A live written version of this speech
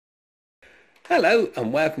Hello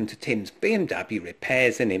and welcome to Tim's BMW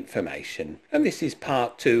Repairs and Information, and this is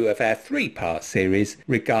part 2 of our 3-part series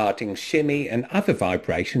regarding shimmy and other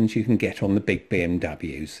vibrations you can get on the big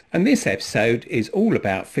BMWs. And this episode is all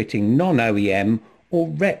about fitting non-OEM or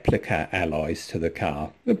replica alloys to the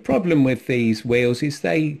car. The problem with these wheels is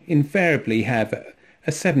they invariably have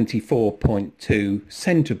a 74.2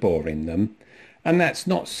 centre bore in them, and that's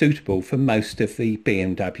not suitable for most of the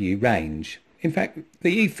BMW range. In fact,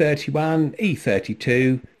 the E31,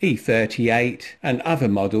 E32, E38 and other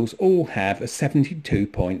models all have a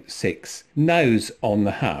 72.6 nose on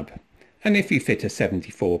the hub. And if you fit a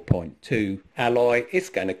 74.2 alloy, it's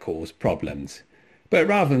going to cause problems. But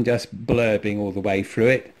rather than just blurbing all the way through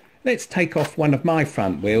it, let's take off one of my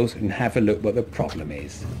front wheels and have a look what the problem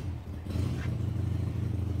is.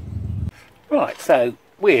 Right, so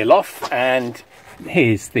wheel off, and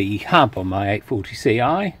here's the hub on my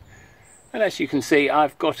 840Ci. And as you can see,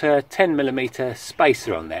 I've got a 10mm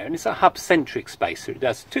spacer on there, and it's a hub-centric spacer. It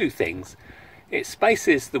does two things. It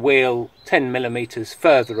spaces the wheel 10mm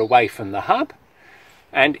further away from the hub,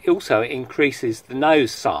 and also it increases the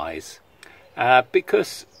nose size.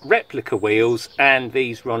 Because replica wheels and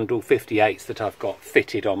these Rondel 58s that I've got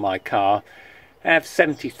fitted on my car have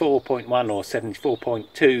 74.1 or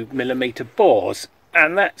 74.2mm bores,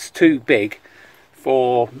 and that's too big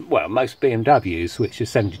for, well, most BMWs, which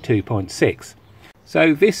is 72.6.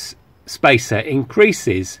 So this spacer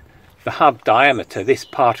increases the hub diameter, this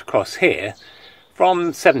part across here,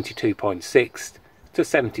 from 72.6 to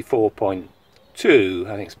 74.2.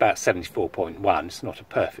 I think it's about 74.1. It's not a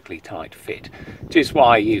perfectly tight fit, which is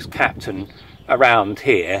why I use Captain around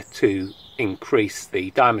here to increase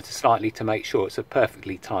the diameter slightly to make sure it's a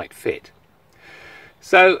perfectly tight fit.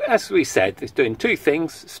 So, as we said, it's doing two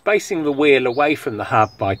things: spacing the wheel away from the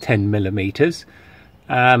hub by 10mm,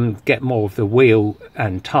 get more of the wheel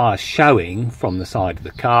and tyre showing from the side of the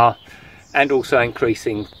car, and also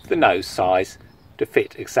increasing the nose size to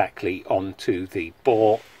fit exactly onto the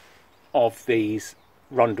bore of these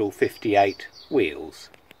Rondel 58 wheels.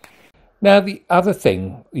 Now, the other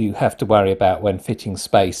thing you have to worry about when fitting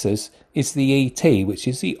spacers is the ET, which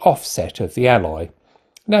is the offset of the alloy.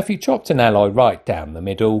 Now, if you chopped an alloy right down the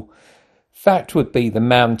middle, that would be the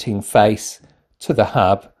mounting face to the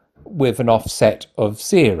hub with an offset of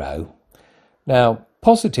 0. Now,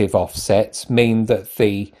 positive offsets mean that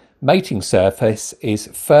the mating surface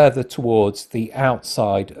is further towards the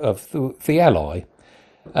outside of the alloy.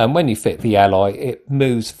 And when you fit the alloy, it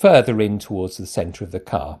moves further in towards the centre of the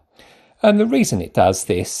car. And the reason it does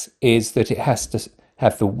this is that it has to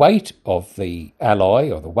have the weight of the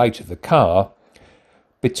alloy, or the weight of the car,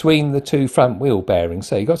 between the two front wheel bearings.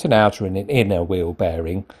 So you've got an outer and an inner wheel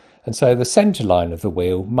bearing, and so the centre line of the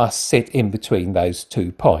wheel must sit in between those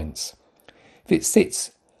 2 points. If it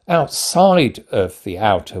sits outside of the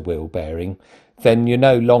outer wheel bearing, then you're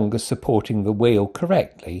no longer supporting the wheel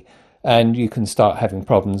correctly, and you can start having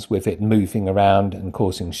problems with it moving around and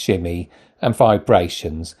causing shimmy and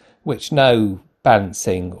vibrations, which no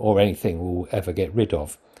balancing or anything will ever get rid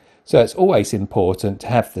of. So it's always important to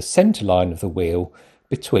have the centre line of the wheel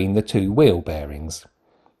between the two wheel bearings.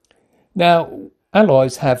 Now,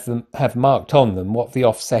 alloys have marked on them what the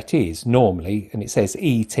offset is normally, and it says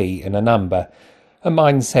ET and a number, and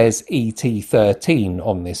mine says ET13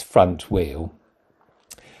 on this front wheel.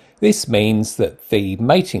 This means that the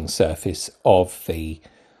mating surface of the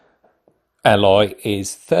alloy is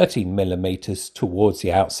 13mm towards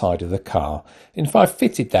the outside of the car, and if I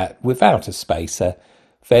fitted that without a spacer,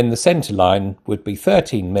 then the centre line would be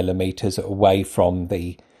 13mm away from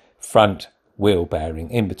the front wheel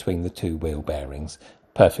bearing, in between the two wheel bearings,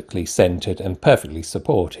 perfectly centred and perfectly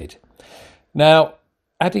supported. Now,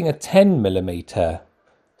 adding a 10mm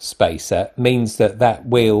spacer means that that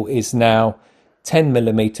wheel is now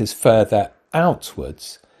 10mm further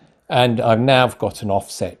outwards, and I've now got an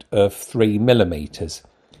offset of 3mm,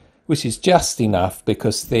 which is just enough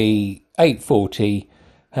because the 840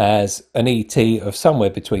 has an ET of somewhere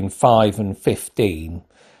between 5 and 15,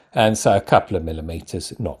 and so a couple of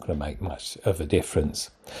millimetres not going to make much of a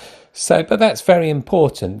difference. So, but that's very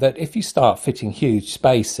important, that if you start fitting huge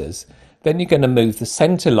spacers, then you're going to move the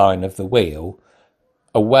centre line of the wheel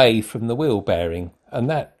away from the wheel bearing, and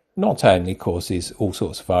that not only causes all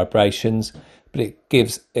sorts of vibrations, but it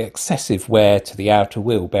gives excessive wear to the outer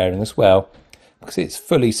wheel bearing as well, because it's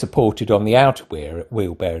fully supported on the outer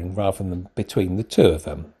wheel bearing rather than between the two of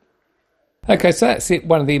them. Okay, so that's it.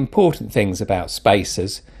 One of the important things about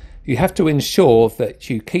spacers, you have to ensure that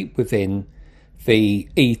you keep within the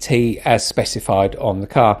ET as specified on the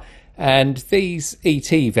car. And these ET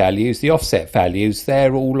values, the offset values,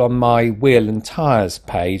 they're all on my wheel and tyres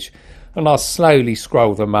page, and I'll slowly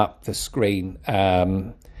scroll them up the screen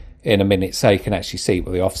in a minute so you can actually see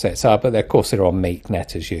what the offsets are, but of course they're on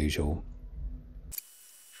MeekNet as usual.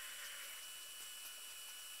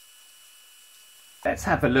 Let's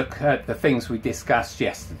have a look at the things we discussed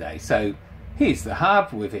yesterday. So here's the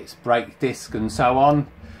hub with its brake disc and so on,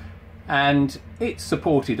 and it's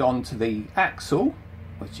supported onto the axle,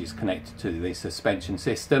 which is connected to the suspension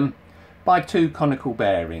system, by two conical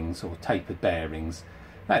bearings or tapered bearings.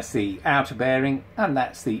 That's the outer bearing and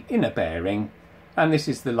that's the inner bearing, and this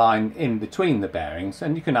is the line in between the bearings.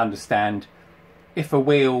 And you can understand, if a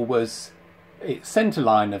wheel was, its centre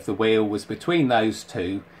line of the wheel was between those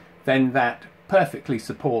two, then that perfectly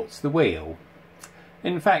supports the wheel.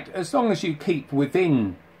 In fact, as long as you keep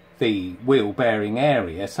within the wheel bearing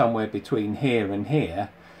area, somewhere between here and here,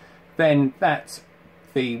 then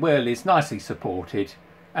the wheel is nicely supported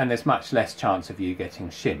and there's much less chance of you getting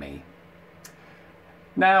shimmy.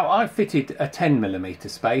 Now I've fitted a 10mm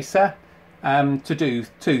spacer to do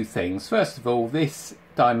two things. First of all, this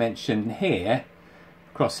dimension here,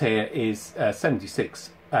 across here, is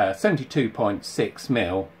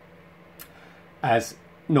 72.6mm as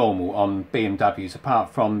normal on BMWs,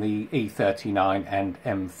 apart from the E39 and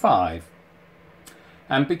M5.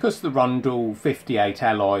 And because the Rundle 58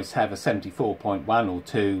 alloys have a 74.1 or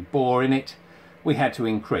 2 bore in it, we had to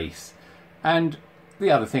increase. And the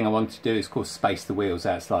other thing I wanted to do is, of course, space the wheels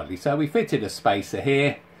out slightly. So we fitted a spacer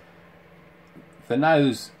here. The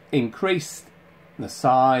nose increased the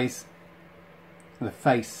size, the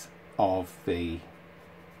face of the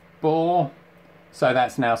bore. So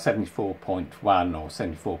that's now 74.1 or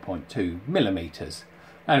 74.2mm.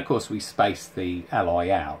 And of course we spaced the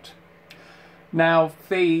alloy out. Now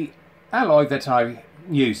the alloy that I'm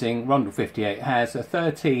using, Rundle 58, has a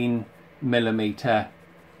 13mm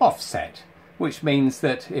offset, which means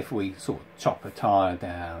that if we sort of chop a tyre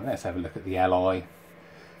down, let's have a look at the alloy.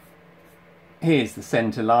 Here's the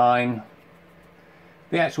centre line.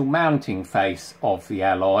 The actual mounting face of the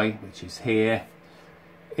alloy, which is here,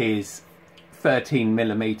 is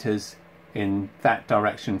 13mm in that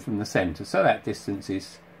direction from the centre, so that distance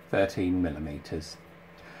is 13mm.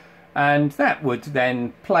 And that would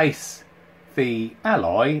then place the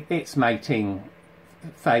alloy, its mating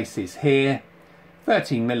face is here,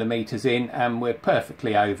 13mm in, and we're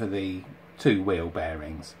perfectly over the two wheel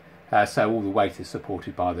bearings, so all the weight is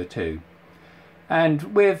supported by the two.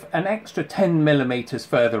 And with an extra 10mm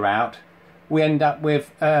further out, we end up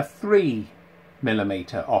with a 3mm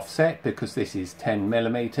offset, because this is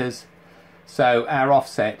 10mm. So our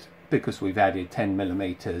offset, because we've added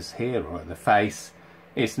 10mm here or at the face,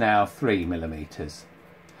 is now 3mm.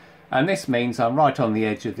 And this means I'm right on the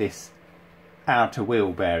edge of this outer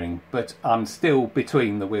wheel bearing, but I'm still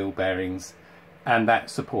between the wheel bearings, and that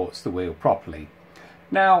supports the wheel properly.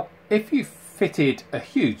 Now if you fitted a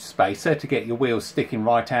huge spacer to get your wheels sticking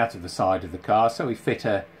right out of the side of the car, so we fit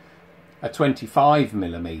a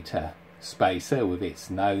 25mm spacer with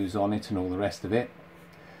its nose on it and all the rest of it,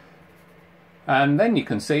 and then you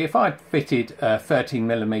can see if I'd fitted a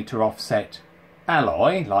 13mm offset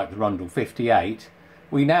alloy like the Rundle 58,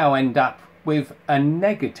 we now end up with a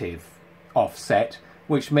negative offset,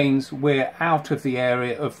 which means we're out of the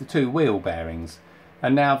area of the two wheel bearings,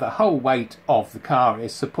 and now the whole weight of the car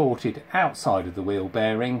is supported outside of the wheel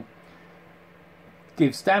bearing,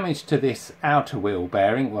 gives damage to this outer wheel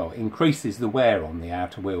bearing, well, increases the wear on the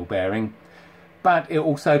outer wheel bearing, but it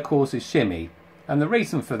also causes shimmy. And the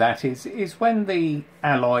reason for that is when the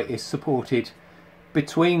alloy is supported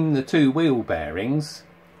between the two wheel bearings,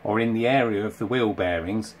 or in the area of the wheel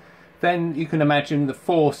bearings, then you can imagine the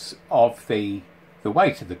force of the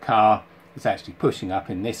weight of the car is actually pushing up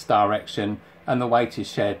in this direction, and the weight is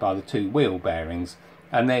shared by the two wheel bearings,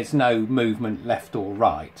 and there's no movement left or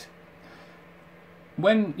right.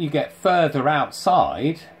 When you get further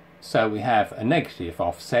outside, so we have a negative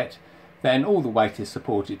offset, then all the weight is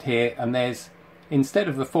supported here, and there's, instead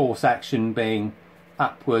of the force action being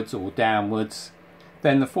upwards or downwards,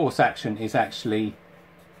 then the force action is actually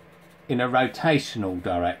in a rotational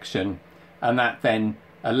direction, and that then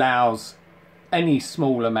allows any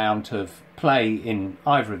small amount of play in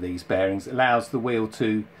either of these bearings, allows the wheel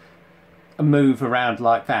to move around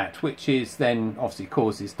like that, which is then obviously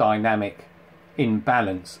causes dynamic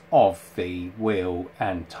imbalance of the wheel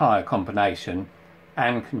and tyre combination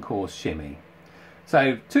and can cause shimmy.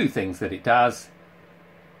 So two things that it does: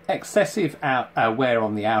 excessive wear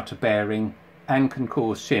on the outer bearing and can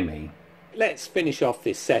cause shimmy. Let's finish off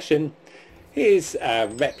this session. Here's a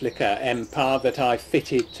Replica M-Par that I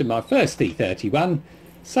fitted to my first E31.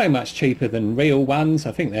 So much cheaper than real ones.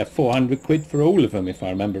 I think they're 400 quid for all of them, if I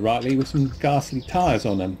remember rightly, with some ghastly tyres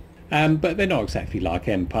on them. but they're not exactly like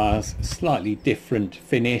Empires. Slightly different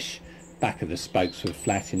finish. Back of the spokes were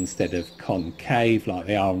flat instead of concave like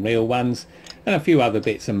they are on real ones, and a few other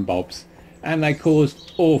bits and bobs, and they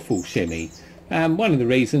caused awful shimmy. One of the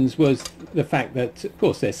reasons was the fact that, of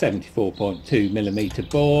course, they're 74.2mm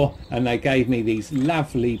bore, and they gave me these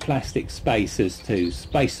lovely plastic spacers to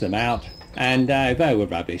space them out, and they were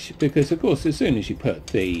rubbish because, of course, as soon as you put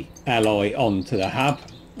the alloy onto the hub,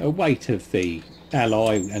 the weight of the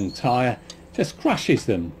alloy and tyre just crushes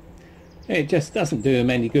them. It just doesn't do them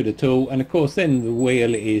any good at all, and of course then the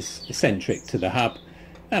wheel is eccentric to the hub,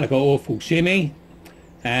 and I've got awful shimmy,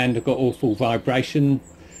 and I've got awful vibration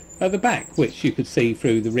at the back, which you could see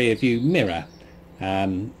through the rear view mirror.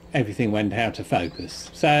 Everything went out of focus,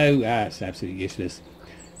 so it's absolutely useless.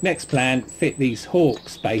 Next plan, fit these Hawk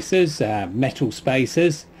spacers, metal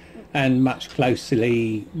spacers, and much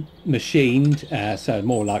closely machined, so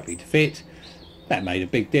more likely to fit. That made a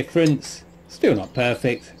big difference. Still not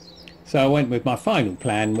perfect, so I went with my final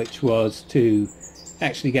plan, which was to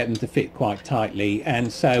actually get them to fit quite tightly,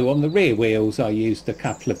 and so on the rear wheels I used a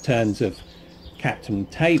couple of turns of Captain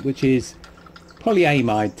tape, which is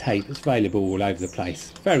polyamide tape that's available all over the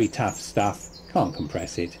place. Very tough stuff, can't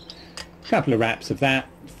compress it. A couple of wraps of that,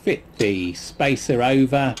 fit the spacer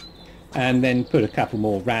over, and then put a couple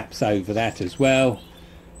more wraps over that as well,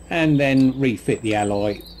 and then refit the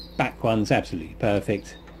alloy. Back one's absolutely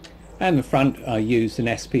perfect, and the front I used an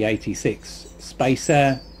SP86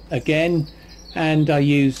 spacer again, and I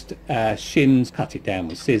used shims, cut it down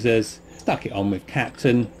with scissors, stuck it on with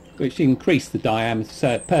Captain, which increased the diameter so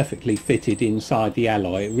it perfectly fitted inside the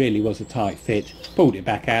alloy. It really was a tight fit. Pulled it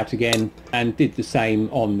back out again and did the same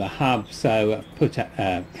on the hub, so I put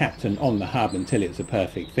Captain on the hub until it was a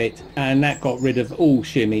perfect fit, and that got rid of all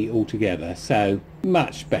shimmy altogether, so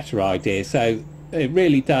much better idea. So it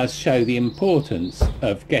really does show the importance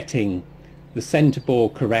of getting the centre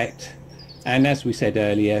bore correct, and as we said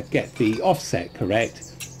earlier, get the offset correct.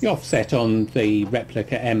 The offset on the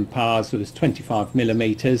Replica Empires was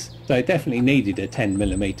 25mm, so it definitely needed a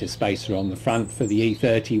 10mm spacer on the front for the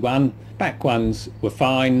E31. Back ones were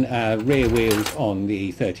fine. Rear wheels on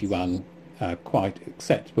the E31 quite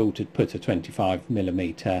acceptable to put a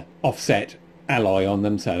 25mm offset alloy on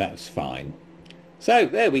them, so that was fine. So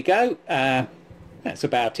there we go. That's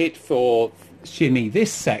about it for Shimmy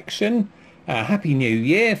this section. Happy New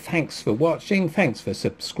Year. Thanks for watching. Thanks for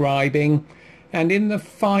subscribing. And in the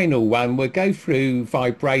final one, we'll go through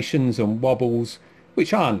vibrations and wobbles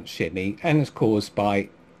which aren't shimmy and is caused by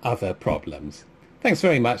other problems. Thanks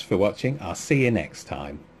very much for watching. I'll see you next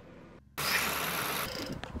time.